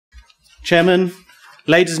Chairman,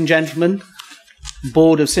 ladies and gentlemen,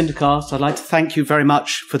 board of SinterCast, I'd like to thank you very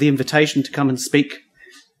much for the invitation to come and speak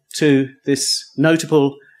to this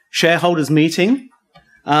notable shareholders meeting.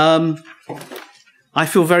 I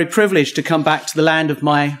feel very privileged to come back to the land of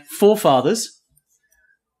my forefathers,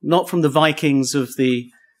 not from the Vikings of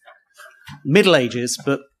the Middle Ages,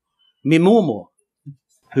 but min mormor,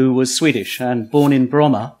 who was Swedish and born in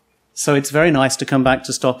Bromma. So it's very nice to come back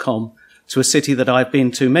to Stockholm, to a city that I've been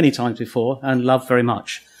to many times before and love very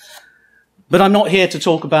much. But I'm not here to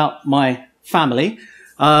talk about my family.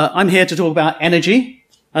 I'm here to talk about energy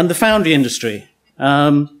and the foundry industry.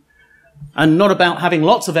 And not about having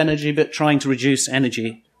lots of energy, but trying to reduce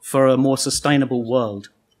energy for a more sustainable world.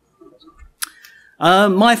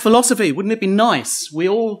 My philosophy, wouldn't it be nice? We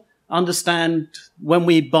all understand when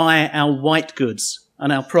we buy our white goods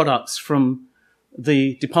and our products from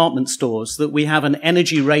the department stores that we have an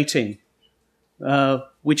energy rating,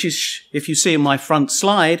 which is, if you see in my front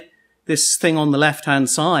slide, this thing on the left-hand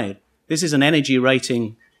side, this is an energy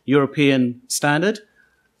rating European standard.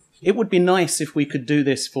 It would be nice if we could do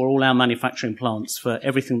this for all our manufacturing plants, for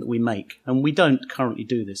everything that we make. And we don't currently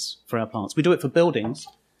do this for our plants. We do it for buildings,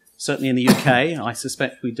 certainly in the UK. I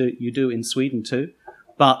suspect you do in Sweden too.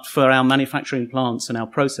 But for our manufacturing plants and our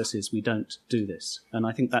processes, we don't do this. And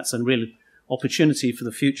I think that's a real opportunity for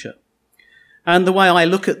the future. And the way I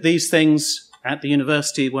look at these things at the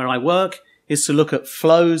university where I work is to look at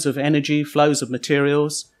flows of energy, flows of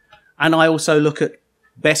materials. And I also look at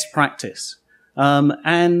best practice.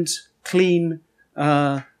 And clean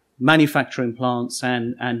manufacturing plants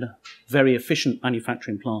and very efficient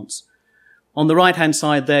manufacturing plants. On the right-hand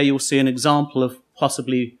side there, you'll see an example of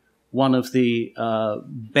possibly one of the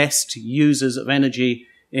best users of energy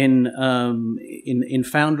in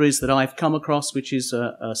foundries that I've come across, which is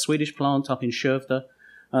a Swedish plant up in Skövde.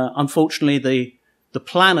 Unfortunately, the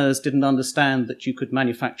planners didn't understand that you could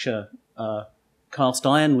manufacture cast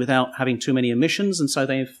iron without having too many emissions, and so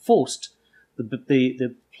they forced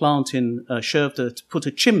the plant in Skövde to put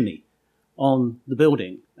a chimney on the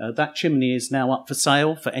building. That chimney is now up for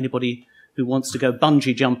sale for anybody who wants to go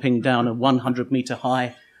bungee jumping down a 100-metre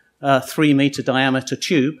high, 3-metre diameter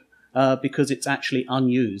tube, because it's actually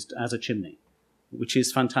unused as a chimney, which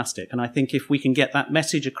is fantastic. And I think if we can get that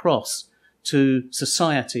message across to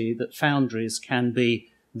society that foundries can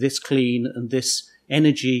be this clean and this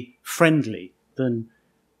energy friendly, then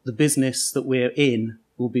the business that we're in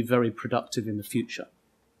will be very productive in the future.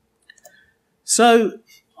 So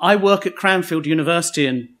I work at Cranfield University,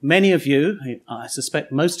 and many of you, I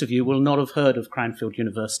suspect most of you, will not have heard of Cranfield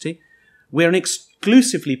University. We're an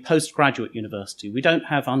exclusively postgraduate university. We don't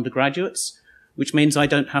have undergraduates, which means I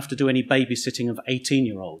don't have to do any babysitting of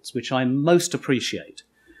 18-year-olds, which I most appreciate.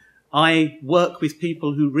 I work with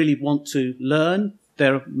people who really want to learn.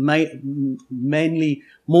 They're mainly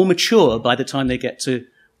more mature by the time they get to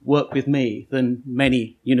work with me than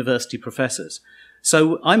many university professors.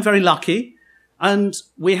 So I'm very lucky, and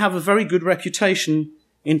we have a very good reputation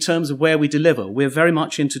in terms of where we deliver. We're very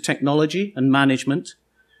much into technology and management,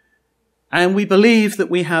 and we believe that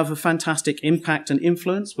we have a fantastic impact and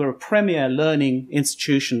influence. We're a premier learning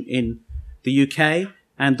institution in the UK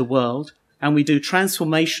and the world, and we do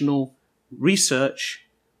transformational research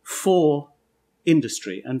for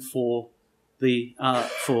industry and for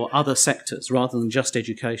other sectors rather than just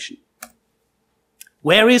education.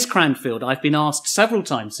 Where is Cranfield? I've been asked several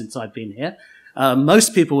times since I've been here.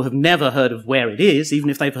 Most people have never heard of where it is, even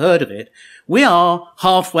if they've heard of it. We are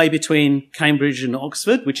halfway between Cambridge and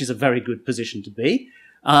Oxford, which is a very good position to be,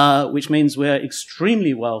 which means we're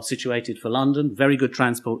extremely well situated for London, very good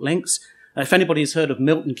transport links. If anybody's heard of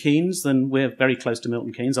Milton Keynes, then we're very close to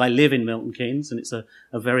Milton Keynes. I live in Milton Keynes, and it's a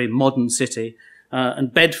very modern city.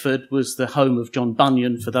 And Bedford was the home of John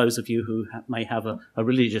Bunyan, for those of you who may have a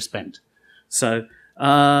religious bent. So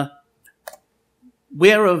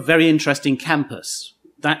we're a very interesting campus.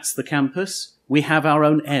 That's the campus. We have our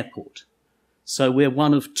own airport. So we're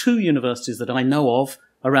one of 2 universities that I know of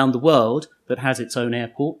around the world that has its own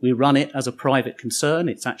airport. We run it as a private concern.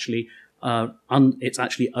 It's actually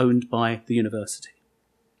owned by the university.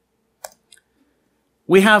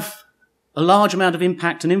 We have a large amount of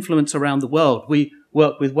impact and influence around the world. We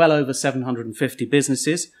work with well over 750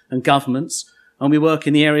 businesses and governments, and we work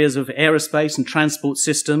in the areas of aerospace and transport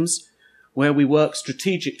systems, where we work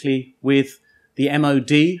strategically with the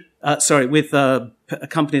MOD, with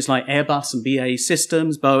companies like Airbus and BAE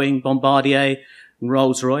Systems, Boeing, Bombardier, and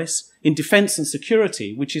Rolls-Royce. In defence and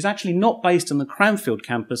security, which is actually not based on the Cranfield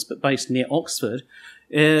campus, but based near Oxford,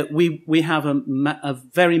 we have a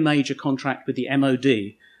very major contract with the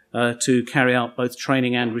MOD to carry out both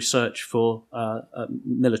training and research for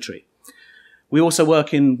military. We also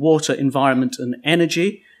work in water, environment and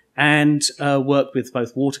energy, and work with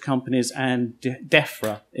both water companies and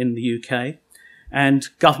DEFRA in the UK and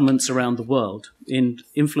governments around the world in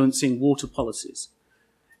influencing water policies.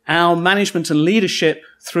 Our management and leadership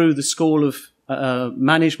through the School of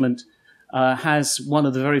Management has one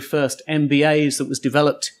of the very first MBAs that was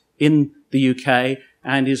developed in the UK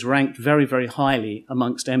and is ranked very, very highly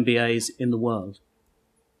amongst MBAs in the world,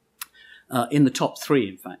 in the top 3,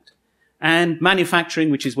 in fact. And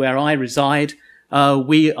manufacturing, which is where I reside,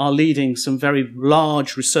 we are leading some very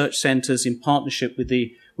large research centres in partnership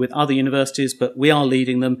with other universities, but we are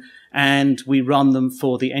leading them, and we run them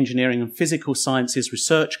for the Engineering and Physical Sciences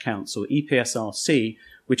Research Council, EPSRC,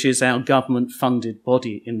 which is our government-funded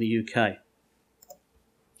body in the UK.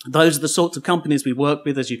 Those are the sorts of companies we work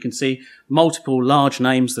with, as you can see, multiple large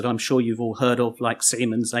names that I'm sure you've all heard of, like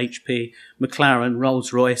Siemens, HP, McLaren,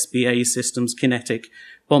 Rolls-Royce, BAE Systems, Kinetic,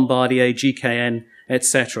 Bombardier, GKN,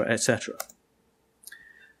 etc., etc.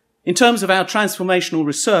 In terms of our transformational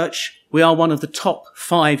research, we are one of the top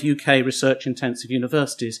 5 UK research-intensive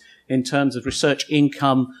universities in terms of research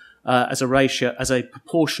income as a ratio, as a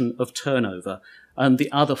proportion of turnover. And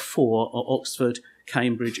the other 4 are Oxford,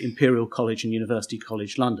 Cambridge, Imperial College and University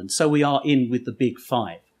College London. So we are in with the big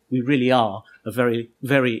 5. We really are a very,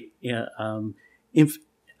 very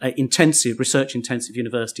research-intensive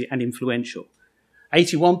university and influential.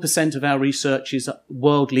 81% of our research is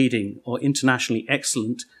world-leading or internationally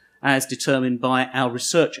excellent, as determined by our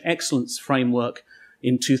Research Excellence Framework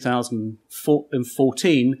in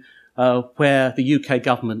 2014, where the UK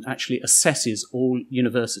government actually assesses all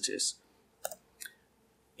universities.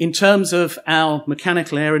 In terms of our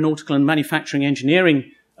mechanical, aeronautical and manufacturing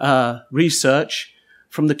engineering research,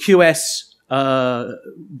 from the QS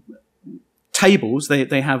tables,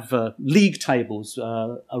 they have league tables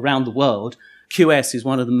around the world. QS is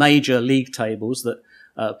one of the major league tables that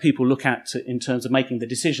people look at in terms of making the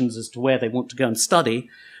decisions as to where they want to go and study.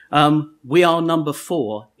 We are number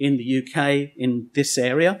 4 in the UK in this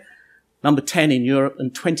area, number 10 in Europe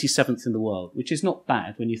and 27th in the world, which is not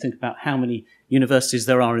bad when you think about how many universities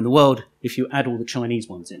there are in the world if you add all the Chinese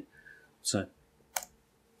ones in. So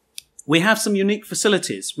we have some unique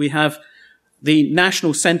facilities. We have the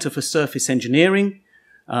National Centre for Surface Engineering,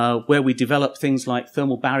 where we develop things like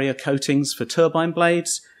thermal barrier coatings for turbine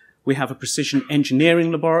blades. We have a precision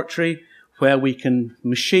engineering laboratory where we can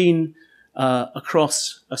machine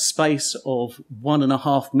across a space of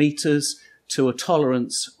 1.5 meters to a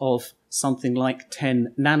tolerance of something like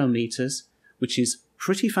 10 nanometers, which is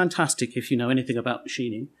pretty fantastic if you know anything about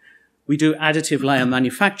machining. We do additive layer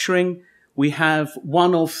manufacturing. We have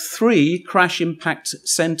one of 3 crash impact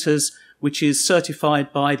centres, which is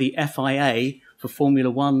certified by the FIA for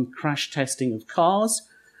Formula 1 crash testing of cars.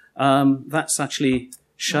 That's actually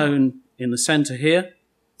shown in the centre here.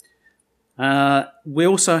 We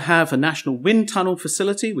also have a national wind tunnel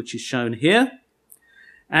facility, which is shown here.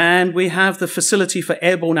 And we have the facility for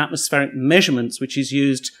airborne atmospheric measurements, which is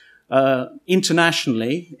used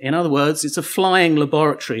internationally. In other words, it's a flying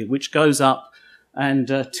laboratory which goes up and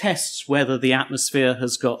tests whether the atmosphere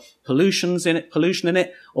has got pollution in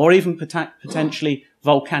it, or even potentially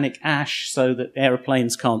volcanic ash so that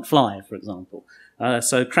aeroplanes can't fly, for example.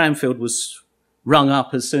 So Cranfield was rung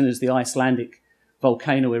up as soon as the Icelandic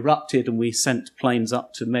volcano erupted, and we sent planes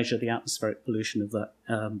up to measure the atmospheric pollution of that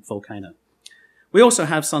volcano. We also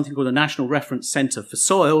have something called a National Reference Centre for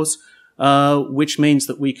Soils, which means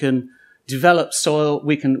that we can develop soil.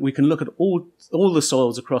 We can look at all the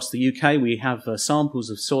soils across the UK. We have samples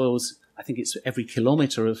of soils. I think it's every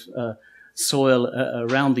kilometre of soil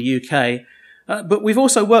around the UK. But we've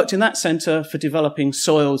also worked in that centre for developing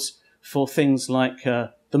soils for things like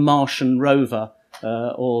the Martian rover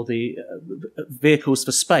or the vehicles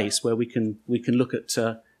for space, where we can look at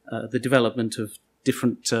the development of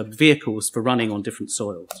different vehicles for running on different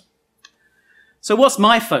soils. So what's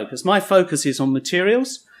my focus? My focus is on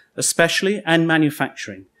materials, especially, and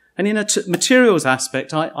manufacturing. And in a materials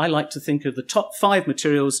aspect, I like to think of the top 5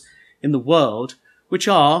 materials in the world, which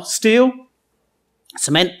are steel,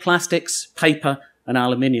 cement, plastics, paper, and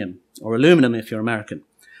aluminium, or aluminum if you're American,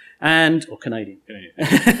 or Canadian.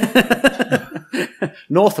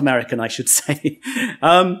 North American, I should say.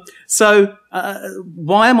 So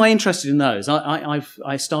why am I interested in those?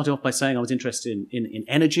 I started off by saying I was interested in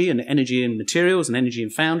energy, and energy in materials, and energy in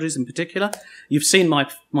foundries in particular. You've seen my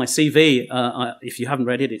CV. If you haven't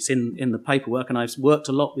read it, it's in the paperwork, and I've worked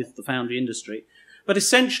a lot with the foundry industry. But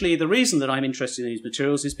essentially, the reason that I'm interested in these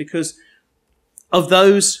materials is because Of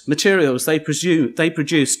those materials, they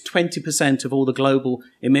produce 20% of all the global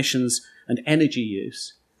emissions and energy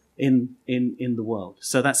use in the world.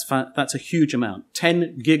 So that's a huge amount.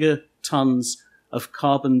 10 gigatons of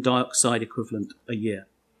carbon dioxide equivalent a year.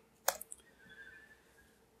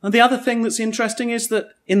 And the other thing that's interesting is that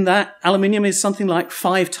in that, aluminium is something like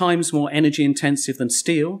 5 times more energy intensive than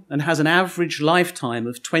steel and has an average lifetime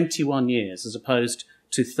of 21 years as opposed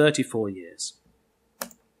to 34 years.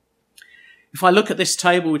 If I look at this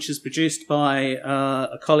table, which is produced by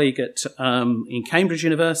a colleague in Cambridge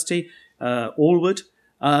University, Allwood,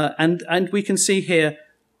 and we can see here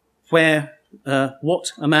where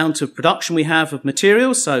what amount of production we have of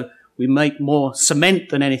materials. So we make more cement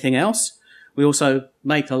than anything else. We also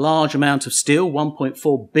make a large amount of steel,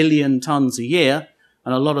 1.4 billion tons a year,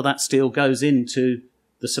 and a lot of that steel goes into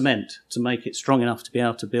the cement to make it strong enough to be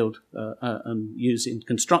able to build and use in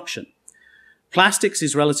construction. Plastics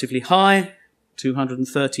is relatively high,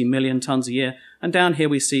 230 million tons a year, and down here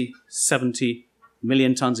we see 70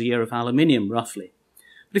 million tons a year of aluminium, roughly.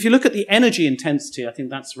 But if you look at the energy intensity, I think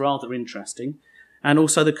that's rather interesting, and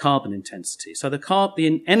also the carbon intensity. So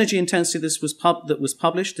the energy intensity that was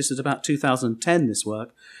published, this is about 2010, this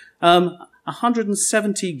work,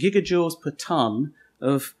 170 gigajoules per ton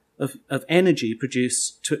of energy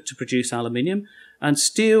produced to produce aluminium, and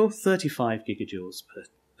steel 35 gigajoules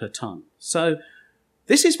per ton. So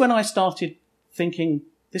this is when I started thinking,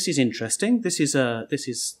 this is interesting, this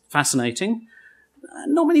is fascinating.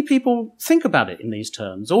 Not many people think about it in these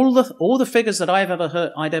terms. All the figures that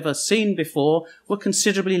I'd ever seen before were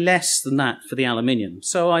considerably less than that for the aluminium.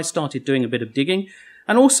 So I started doing a bit of digging.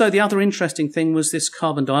 And also the other interesting thing was this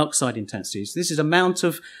carbon dioxide intensity. So this is amount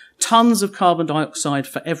of tons of carbon dioxide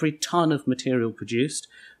for every ton of material produced.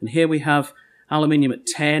 And here we have aluminium at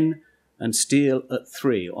 10 and steel at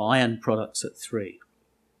 3, or iron products at 3.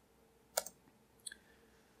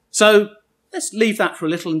 So let's leave that for a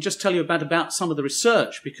little and just tell you about some of the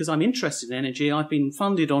research, because I'm interested in energy. I've been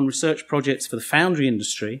funded on research projects for the foundry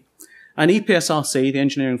industry, and EPSRC, the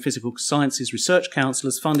Engineering and Physical Sciences Research Council,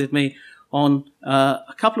 has funded me on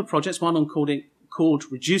a couple of projects, one called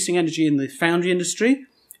Reducing Energy in the Foundry Industry,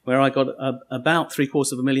 where I got about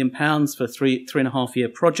 £750,000 for a 3.5 year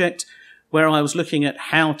project, where I was looking at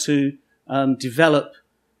how to develop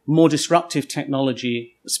more disruptive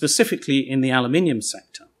technology, specifically in the aluminium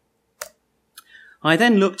sector. I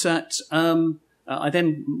then looked at, I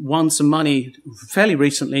then won some money fairly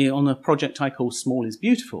recently on a project I call Small is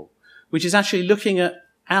Beautiful, which is actually looking at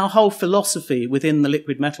our whole philosophy within the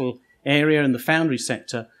liquid metal area and the foundry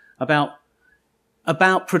sector about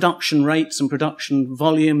production rates and production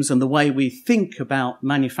volumes and the way we think about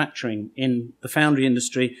manufacturing in the foundry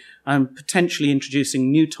industry, and potentially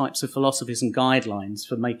introducing new types of philosophies and guidelines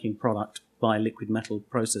for making product by liquid metal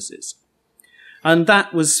processes. And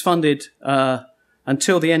that was funded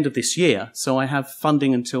until the end of this year, so I have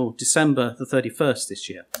funding until December the 31st this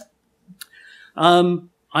year.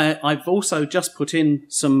 I've also just put in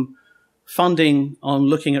some funding on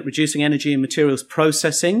looking at reducing energy and materials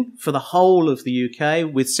processing for the whole of the UK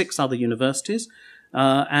with 6 other universities,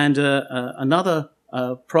 and another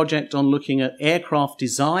project on looking at aircraft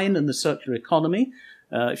design and the circular economy.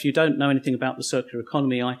 If you don't know anything about the circular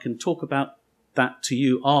economy, I can talk about that to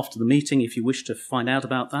you after the meeting if you wish to find out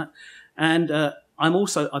about that. And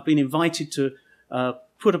I've been invited to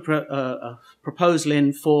put a proposal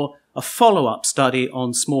in for a follow-up study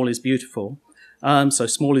on Small is Beautiful, so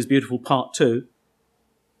Small is Beautiful Part 2,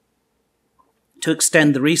 to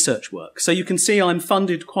extend the research work. So you can see I'm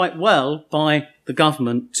funded quite well by the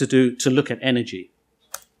government to look at energy.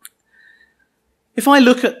 If I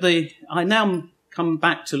look at I now come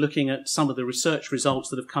back to looking at some of the research results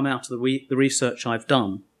that have come out of the research I've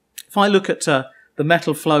done. If I look at the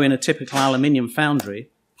metal flow in a typical aluminium foundry,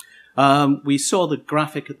 we saw the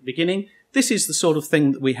graphic at the beginning. This is the sort of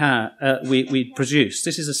thing that we produce.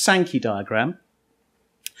 This is a Sankey diagram.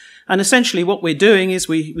 And essentially what we're doing is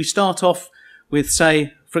we start off with,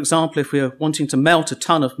 say, for example, if we're wanting to melt a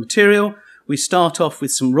ton of material, we start off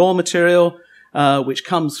with some raw material, which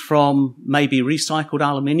comes from maybe recycled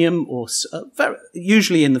aluminium, or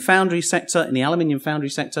usually in the foundry sector, in the aluminium foundry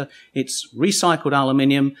sector, it's recycled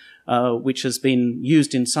aluminium, which has been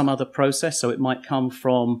used in some other process. So it might come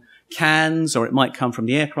from cans, or it might come from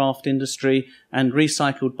the aircraft industry and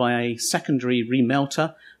recycled by a secondary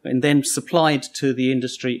remelter and then supplied to the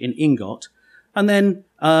industry in ingot. And then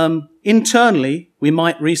internally, we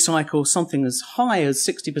might recycle something as high as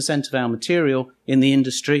 60% of our material in the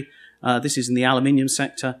industry. This is in the aluminium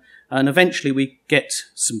sector. And eventually we get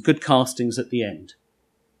some good castings at the end.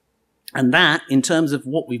 And that, in terms of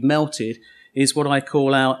what we've melted, is what I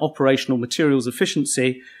call our operational materials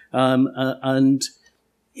efficiency, and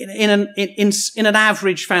in an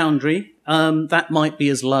average foundry, that might be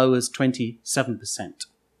as low as 27%.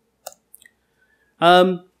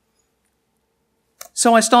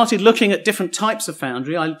 So I started looking at different types of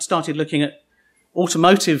foundry. I started looking at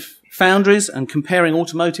automotive foundries and comparing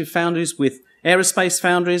automotive foundries with aerospace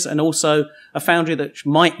foundries, and also a foundry that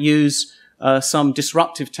might use some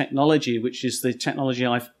disruptive technology, which is the technology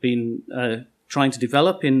I've been trying to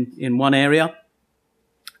develop in one area.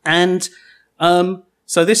 And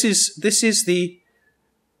so this is the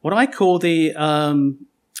what I call the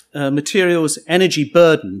materials energy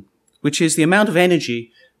burden, which is the amount of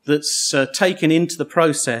energy that's taken into the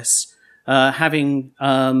process, having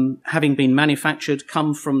been manufactured,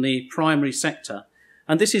 come from the primary sector.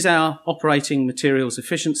 And this is our operating materials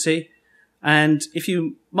efficiency. And if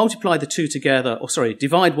you multiply the two together, or sorry,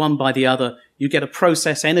 divide one by the other, you get a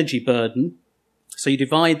process energy burden. So you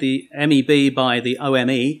divide the MEB by the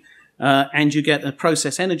OME, and you get a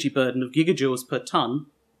process energy burden of gigajoules per ton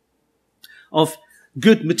of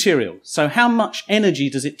good material. So how much energy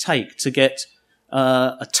does it take to get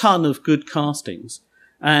a ton of good castings?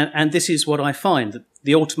 And this is what I find, that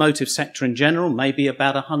the automotive sector in general may be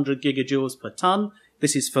about 100 gigajoules per ton.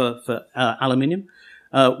 This is for aluminium.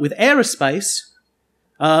 With aerospace,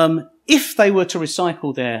 if they were to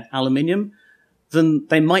recycle their aluminium, then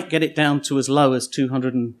they might get it down to as low as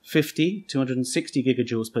 250, 260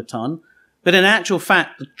 gigajoules per ton. But in actual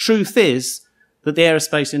fact, the truth is that the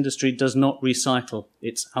aerospace industry does not recycle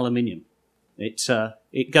its aluminium.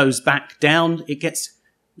 It goes back down, it gets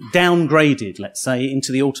downgraded, let's say,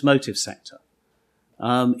 into the automotive sector.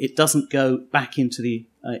 It doesn't go back into the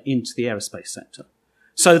aerospace sector.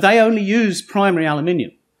 So they only use primary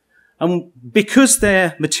aluminium. And because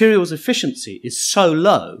their materials efficiency is so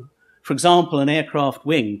low, for example, an aircraft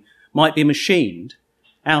wing might be machined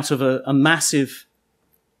out of a massive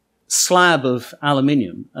slab of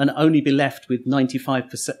aluminium and only be left with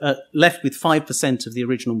 95%, left with 5% of the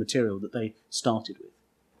original material that they started with.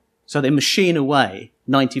 So they machine away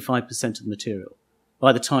 95% of the material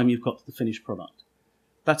by the time you've got to the finished product.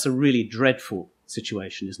 That's a really dreadful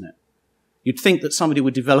situation, isn't it? You'd think that somebody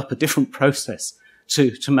would develop a different process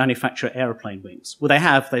to manufacture aeroplane wings. Well,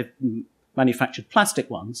 they've manufactured plastic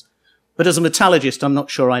ones, but as a metallurgist, I'm not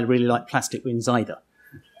sure I really like plastic wings either.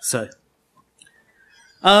 So,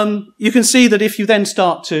 you can see that if you then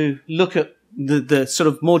start to look at the sort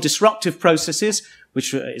of more disruptive processes,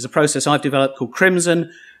 which is a process I've developed called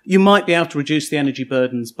Crimson, you might be able to reduce the energy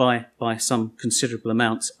burdens by some considerable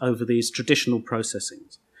amounts over these traditional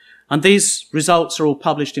processings. And these results are all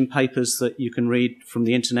published in papers that you can read from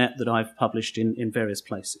the internet that I've published in various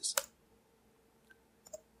places.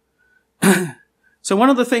 So one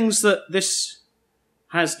of the things that this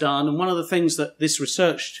has done, and one of the things that this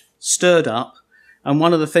research stirred up, and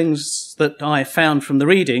one of the things that I found from the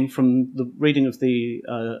reading of the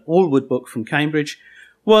Allwood book from Cambridge,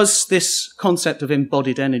 was this concept of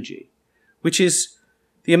embodied energy, which is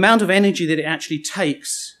the amount of energy that it actually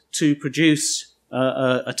takes to produce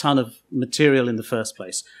a ton of material in the first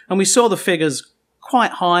place. And we saw the figures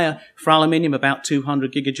quite higher for aluminium, about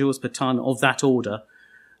 200 gigajoules per ton of that order,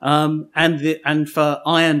 and for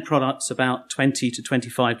iron products about 20 to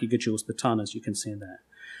 25 gigajoules per ton, as you can see there.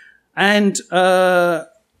 And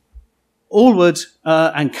Allwood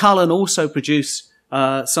and Cullen also produce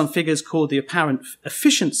some figures called the apparent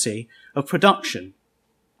efficiency of production.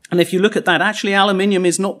 And if you look at that, actually aluminium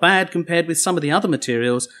is not bad compared with some of the other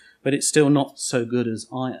materials, but it's still not so good as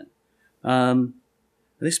iron.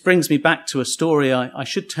 This brings me back to a story I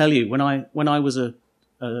should tell you. When I was a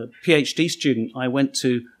PhD student, I went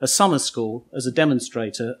to a summer school as a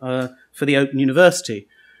demonstrator for the Open University.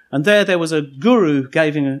 And there was a guru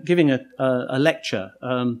giving a lecture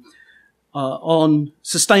on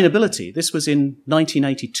sustainability. This was in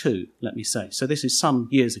 1982, let me say. So this is some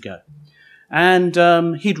years ago.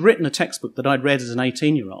 And he'd written a textbook that I'd read as an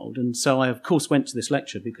 18-year-old. And so I, of course, went to this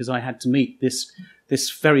lecture because I had to meet this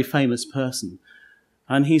very famous person.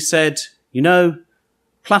 And he said, you know,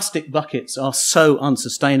 plastic buckets are so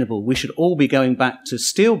unsustainable. We should all be going back to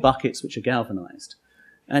steel buckets which are galvanized.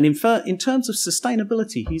 And in terms of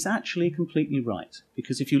sustainability, he's actually completely right.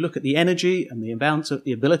 Because if you look at the energy and the amount of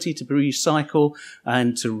the ability to recycle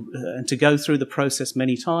and to go through the process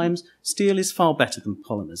many times, steel is far better than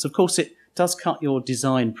polymers. Of course, it does cut your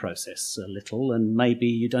design process a little, and maybe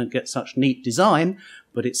you don't get such neat design,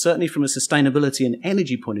 but it's certainly from a sustainability and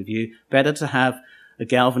energy point of view, better to have a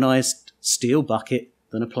galvanized steel bucket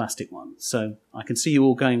than a plastic one. So I can see you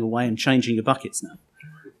all going away and changing your buckets now.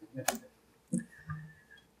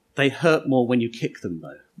 They hurt more when you kick them,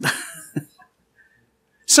 though.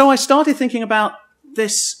 so I started thinking about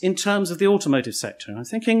this in terms of the automotive sector. And I'm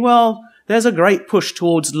thinking, well, there's a great push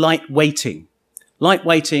towards lightweighting.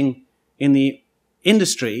 Lightweighting in the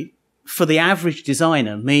industry for the average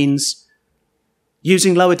designer means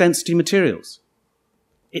using lower density materials.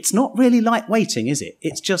 It's not really lightweighting, is it?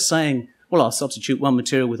 It's just saying, well, I'll substitute one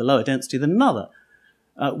material with a lower density than another,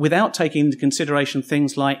 without taking into consideration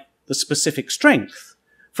things like the specific strength.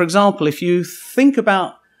 For example, if you think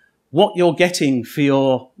about what you're getting for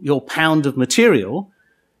your pound of material,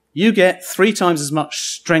 you get 3 times as much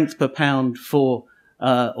strength per pound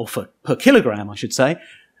per kilogram, I should say,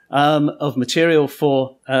 of material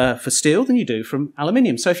for steel than you do from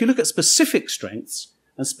aluminium. So if you look at specific strengths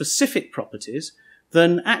and specific properties,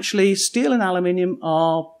 then actually steel and aluminium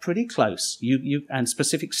are pretty close. And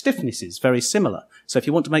specific stiffness is very similar. So if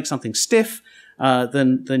you want to make something stiff,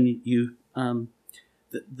 then you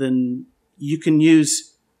can use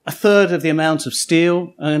a third of the amount of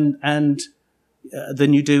steel and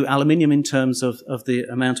than you do aluminium in terms of the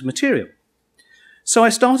amount of material. So I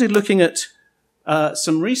started looking at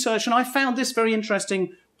some research, and I found this very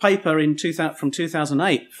interesting paper from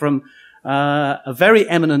 2008 from a very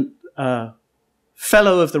eminent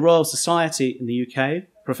fellow of the Royal Society in the UK,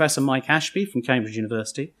 Professor Mike Ashby from Cambridge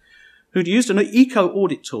University, who'd used an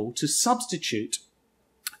eco-audit tool to substitute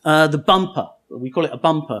the bumper. We call it a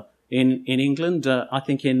bumper in England. I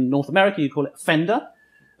think in North America you call it a fender.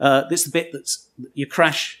 This is the bit that you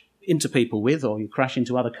crash into people with, or you crash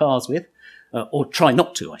into other cars with, or try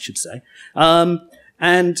not to, I should say.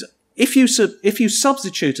 And if you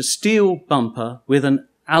substitute a steel bumper with an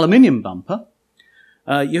aluminium bumper,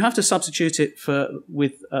 you have to substitute it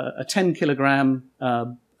with a 10 kilogram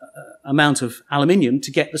amount of aluminium to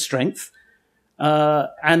get the strength,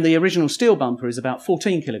 and the original steel bumper is about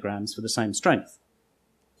 14 kilograms for the same strength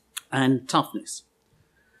and toughness.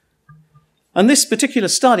 And this particular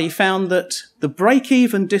study found that the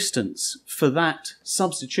break-even distance for that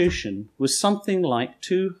substitution was something like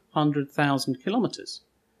 200,000 kilometres.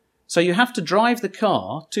 So you have to drive the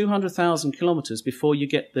car 200,000 kilometres before you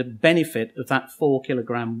get the benefit of that 4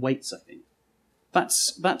 kilogram weight saving.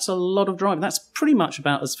 That's a lot of driving. That's pretty much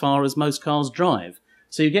about as far as most cars drive.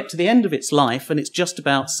 So you get to the end of its life and it's just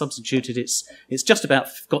about substituted. It's just about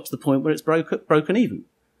got to the point where it's broken even.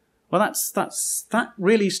 Well, that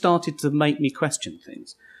really started to make me question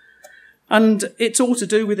things. And it's all to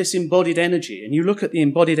do with this embodied energy. And you look at the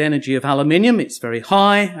embodied energy of aluminium, it's very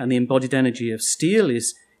high, and the embodied energy of steel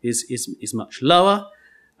is much lower.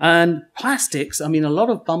 And plastics, I mean, a lot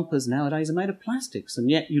of bumpers nowadays are made of plastics, and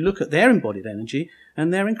yet you look at their embodied energy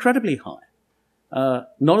and they're incredibly high.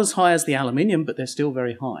 Not as high as the aluminium, but they're still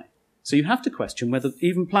very high. So you have to question whether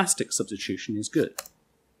even plastic substitution is good.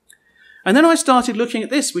 And then I started looking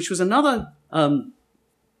at this, which was another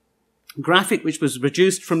graphic which was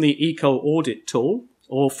reduced from the eco-audit tool,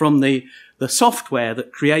 or from the software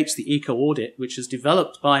that creates the eco-audit, which is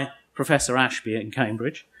developed by Professor Ashby in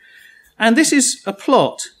Cambridge. And this is a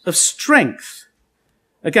plot of strength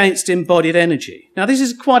against embodied energy. Now, this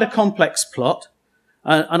is quite a complex plot,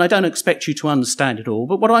 and I don't expect you to understand it all,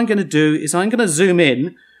 but what I'm going to do is I'm going to zoom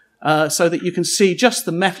in so that you can see just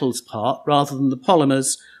the metals part rather than the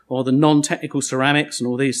polymers or the non-technical ceramics and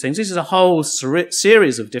all these things. This is a whole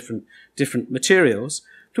series of different materials.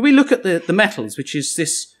 But we look at the metals, which is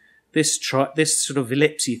this sort of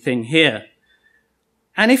ellipsy thing here.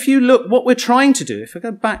 And if you look, what we're trying to do, if I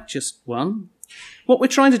go back just one, what we're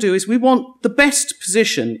trying to do is we want the best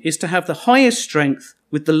position is to have the highest strength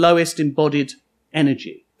with the lowest embodied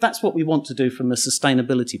energy. That's what we want to do from a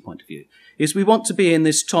sustainability point of view, is we want to be in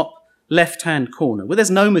this top left-hand corner. Well,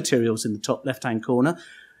 there's no materials in the top left-hand corner.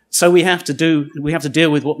 So we have to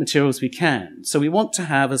deal with what materials we can. So we want to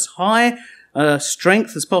have as high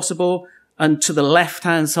strength as possible and to the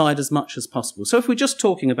left-hand side as much as possible. So if we're just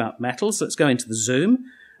talking about metals, let's go into the zoom,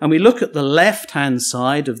 and we look at the left-hand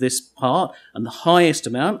side of this part and the highest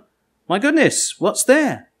amount. My goodness, what's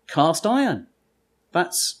there? Cast iron.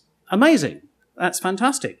 That's amazing. That's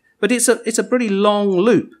fantastic. But it's a pretty long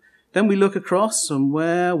loop. Then we look across and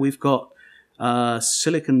where we've got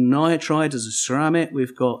silicon nitride as a ceramic.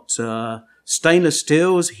 We've got stainless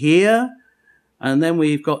steels here. And then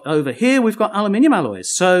we've got over here, we've got aluminium alloys.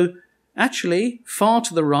 So actually far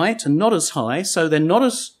to the right and not as high. So they're not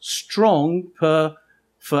as strong for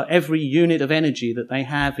every unit of energy that they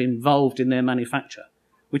have involved in their manufacture,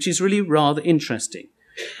 which is really rather interesting.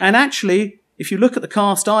 And actually, if you look at the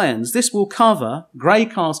cast irons, this will cover grey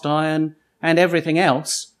cast iron and everything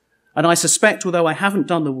else. And I suspect, although I haven't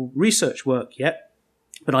done the research work yet,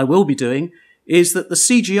 but I will be doing, is that the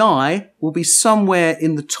CGI will be somewhere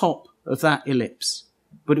in the top of that ellipse.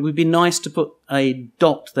 but it would be nice to put a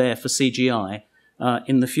dot there for CGI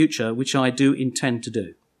in the future, which I do intend to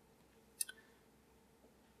do.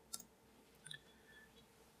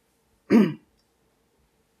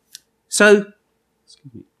 So,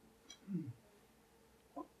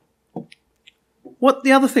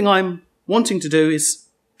 the other thing I'm wanting to do is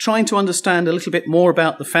trying to understand a little bit more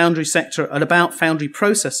about the foundry sector and about foundry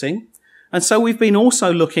processing. And so we've been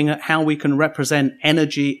also looking at how we can represent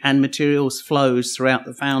energy and materials flows throughout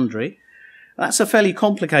the foundry. That's a fairly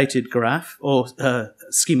complicated graph or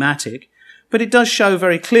schematic, but it does show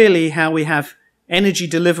very clearly how we have energy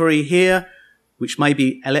delivery here, which may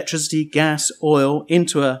be electricity, gas, oil,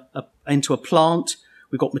 into a plant.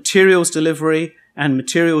 We've got materials delivery and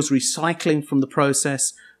materials recycling from the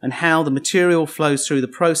process, and how the material flows through the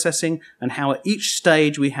processing, and how at each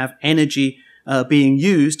stage we have energy being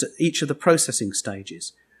used at each of the processing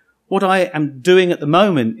stages. What I am doing at the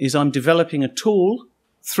moment is I'm developing a tool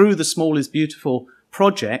through the Small is Beautiful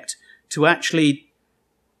project to actually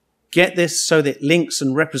get this so that it links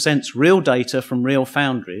and represents real data from real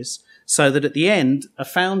foundries, so that at the end, a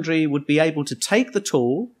foundry would be able to take the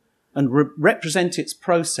tool and represent its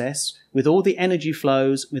process with all the energy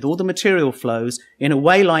flows, with all the material flows, in a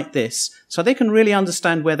way like this, so they can really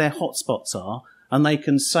understand where their hotspots are, and they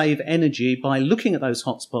can save energy by looking at those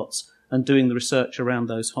hotspots and doing the research around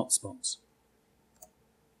those hotspots.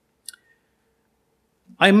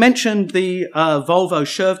 I mentioned the Volvo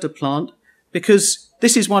Schervda plant because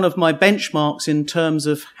this is one of my benchmarks in terms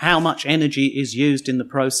of how much energy is used in the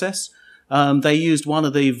process. They used one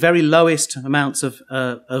of the very lowest amounts of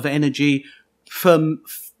energy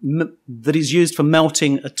that is used for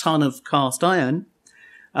melting a ton of cast iron.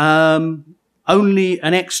 Only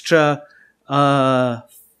an extra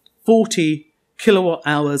 40 kilowatt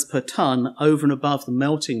hours per ton over and above the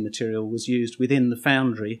melting material was used within the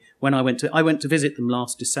foundry when I went to visit them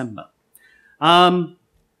last December. One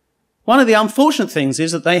of the unfortunate things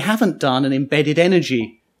is that they haven't done an embedded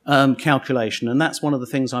energy calculation, and that's one of the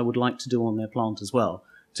things I would like to do on their plant as well,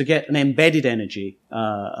 to get an embedded energy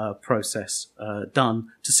process done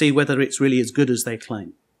to see whether it's really as good as they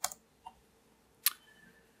claim.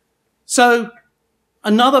 So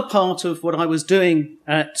another part of what I was doing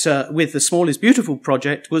with the Small is Beautiful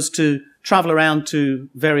project was to travel around to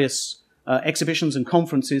various exhibitions and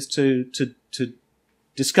conferences to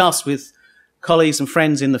discuss with colleagues and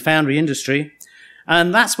friends in the foundry industry.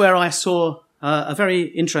 And that's where I saw a very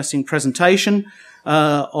interesting presentation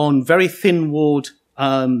on very thin-walled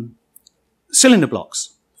cylinder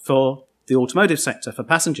blocks for the automotive sector, for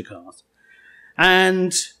passenger cars.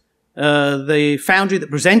 And the foundry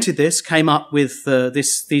that presented this came up with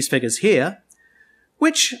these figures here,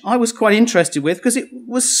 which I was quite interested with because it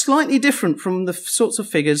was slightly different from the sorts of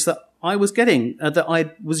figures that I was getting, that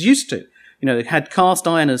I was used to. You know, it had cast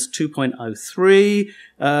iron as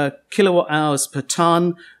 2.03 kilowatt hours per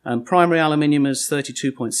ton, and primary aluminium as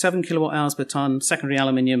 32.7 kilowatt hours per ton, secondary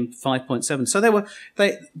aluminium 5.7. So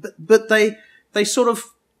they sort of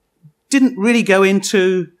didn't really go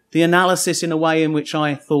into the analysis in a way in which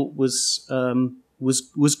I thought was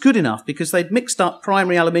good enough, because they'd mixed up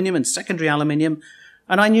primary aluminium and secondary aluminium.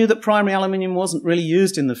 And I knew that primary aluminium wasn't really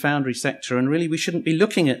used in the foundry sector, and really we shouldn't be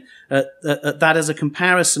looking at that as a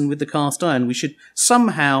comparison with the cast iron. We should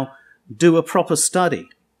somehow do a proper study.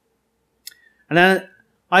 And then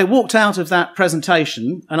I walked out of that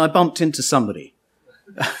presentation and I bumped into somebody.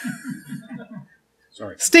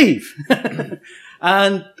 Sorry. Steve.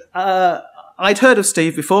 And I'd heard of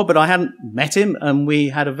Steve before, but I hadn't met him, and we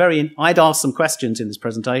had I'd asked some questions in this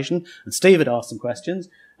presentation, and Steve had asked some questions,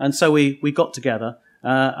 and so we got together.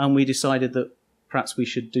 And we decided that perhaps we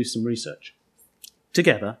should do some research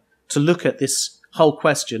together to look at this whole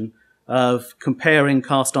question of comparing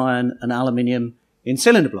cast iron and aluminium in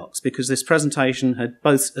cylinder blocks, because this presentation had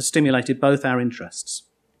stimulated both our interests.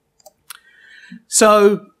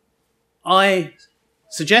 So I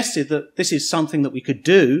suggested that this is something that we could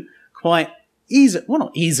do quite easily, well,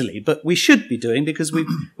 not easily, but we should be doing, because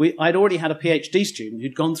I'd already had a PhD student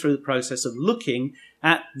who'd gone through the process of looking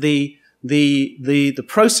at the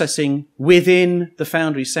processing within the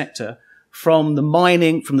foundry sector from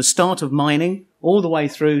the start of mining all the way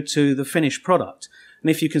through to the finished product.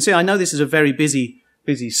 And if you can see, I know this is a very busy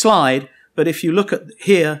slide, but if you look at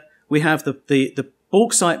here, we have the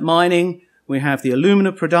bauxite mining, we have the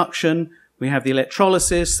alumina production, we have the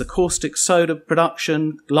electrolysis, the caustic soda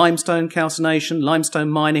production, limestone calcination,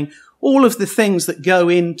 limestone mining, all of the things that go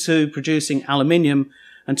into producing aluminium,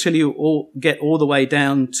 until you get all the way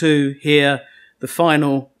down to here, the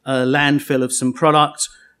final landfill of some product.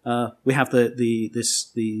 We have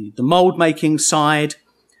the mold making side,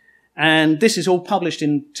 And this is all published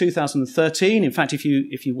in 2013. In fact, if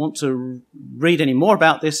you want to read any more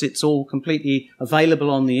about this, it's all completely available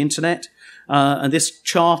on the internet. And this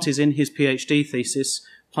chart is in his PhD thesis,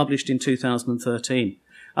 published in 2013.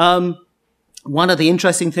 One of the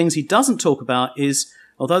interesting things he doesn't talk about is,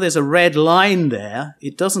 although there's a red line there,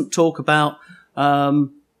 it doesn't talk about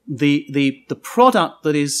the product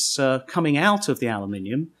that is coming out of the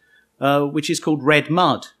aluminium, which is called red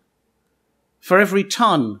mud. For every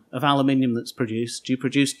ton of aluminium that's produced, you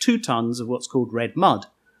produce 2 tons of what's called red mud.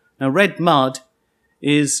 Now, red mud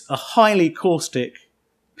is a highly caustic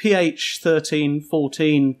pH 13,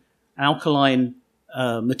 14 alkaline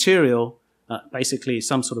material, basically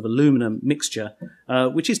some sort of aluminum mixture,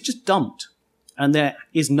 which is just dumped, and there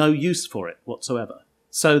is no use for it whatsoever.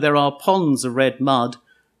 So there are ponds of red mud,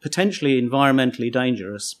 potentially environmentally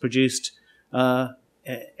dangerous, produced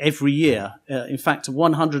every year. In fact,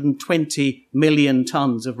 120 million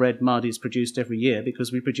tons of red mud is produced every year,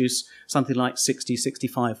 because we produce something like 60,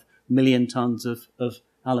 65 million tons of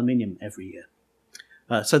aluminium every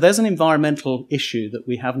year. So there's an environmental issue that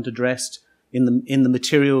we haven't addressed in the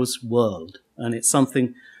materials world. And it's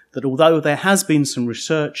something that, although there has been some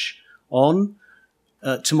research on,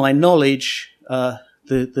 to my knowledge,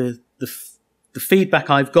 the feedback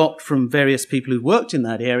I've got from various people who worked in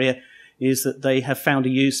that area is that they have found a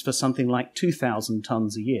use for something like 2,000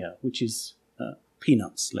 tons a year, which is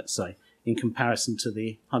peanuts, let's say, in comparison to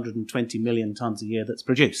the 120 million tons a year that's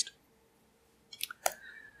produced.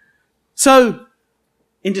 So,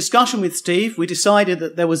 in discussion with Steve, we decided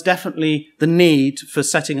that there was definitely the need for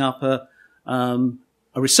setting up a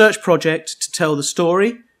research project to tell the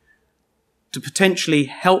story, to potentially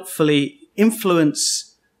helpfully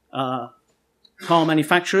influence car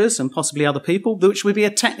manufacturers and possibly other people, which would be a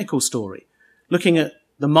technical story, looking at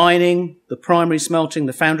the mining, the primary smelting,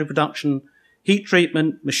 the foundry production, heat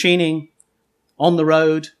treatment, machining, on the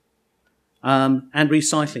road, and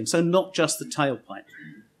recycling. So not just the tailpipe.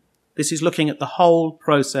 This is looking at the whole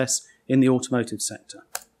process in the automotive sector.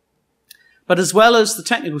 But as well as the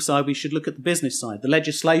technical side, we should look at the business side, the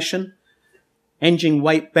legislation, engine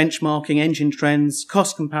weight benchmarking, engine trends,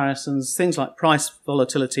 cost comparisons, things like price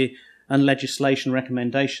volatility, and legislation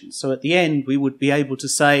recommendations. So at the end, we would be able to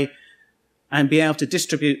say and be able to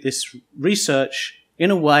distribute this research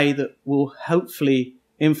in a way that will hopefully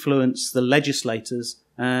influence the legislators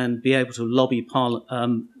and be able to lobby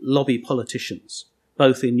politicians,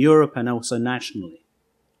 both in Europe and also nationally.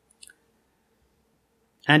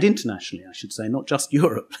 And internationally, I should say, not just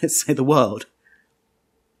Europe, let's say the world.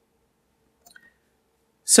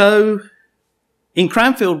 So in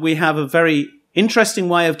Cranfield, we have a very interesting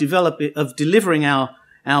way of delivering our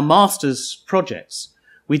master's projects.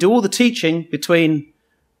 We do all the teaching between,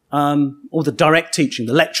 all the direct teaching,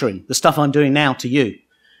 the lecturing, the stuff I'm doing now to you.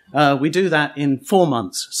 We do that in 4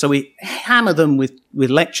 months. So we hammer them with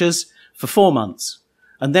lectures for 4 months.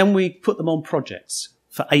 And then we put them on projects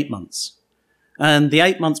for 8 months. And the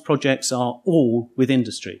 8 months projects are all with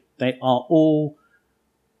industry. They are all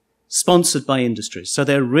sponsored by industry. So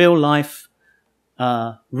they're real life,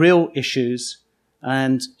 real issues.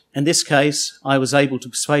 And in this case, I was able to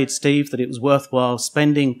persuade Steve that it was worthwhile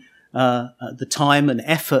spending the time and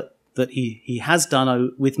effort that he has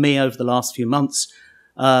done with me over the last few months,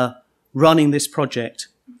 running this project,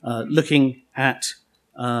 looking at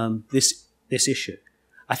this issue.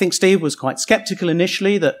 I think Steve was quite skeptical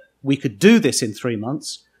initially that we could do this in 3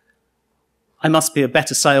 months. I must be a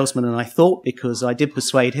better salesman than I thought, because I did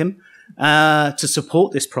persuade him to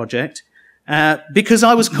support this project. Because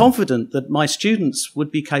I was confident that my students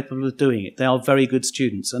would be capable of doing it. They are very good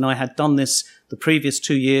students. And I had done this the previous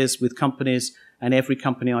 2 years with companies, and every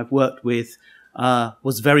company I've worked with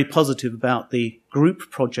was very positive about the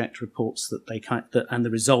group project reports and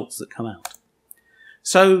the results that come out.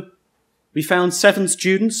 So we found 7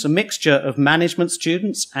 students, a mixture of management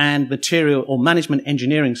students and management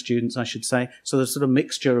engineering students, I should say. So there's sort of a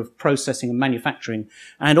mixture of processing and manufacturing,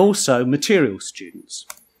 and also materials students.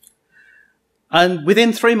 And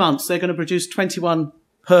within 3 months, they're going to produce 21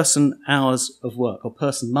 person hours of work, or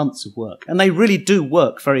person months of work. And they really do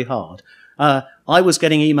work very hard. I was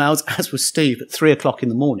getting emails, as was Steve, at 3 o'clock in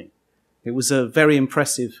the morning. It was a very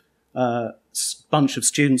impressive bunch of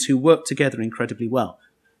students who worked together incredibly well.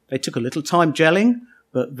 They took a little time gelling,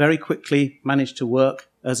 but very quickly managed to work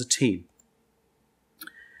as a team.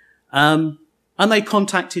 And they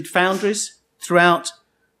contacted foundries throughout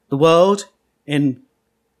the world in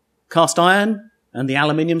cast iron and the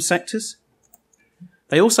aluminium sectors.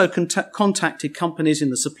 They also contacted companies in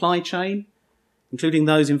the supply chain, including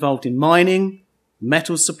those involved in mining,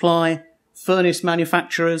 metal supply, furnace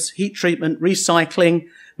manufacturers, heat treatment, recycling,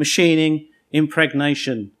 machining,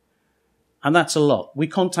 impregnation. And that's a lot. We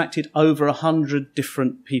contacted over 100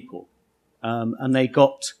 different people, and they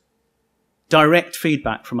got direct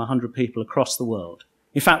feedback from 100 people across the world.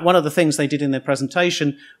 In fact, one of the things they did in their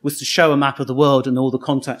presentation was to show a map of the world and all the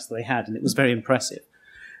contacts that they had, and it was very impressive.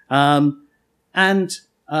 I'm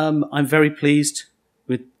very pleased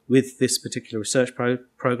with this particular research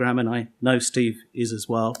program, and I know Steve is as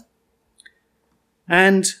well.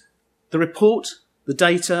 And the report, the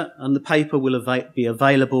data, and the paper will be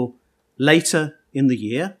available later in the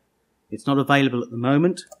year. It's not available at the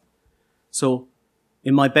moment. So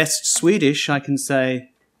in my best Swedish, I can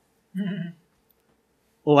say,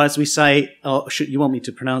 or as we say, you want me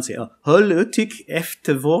to pronounce it, håll utkik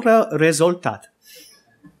efter våra resultat.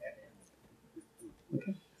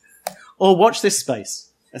 Okay. Or watch this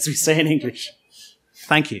space, as we say in English.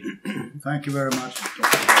 Thank you. Thank you very much.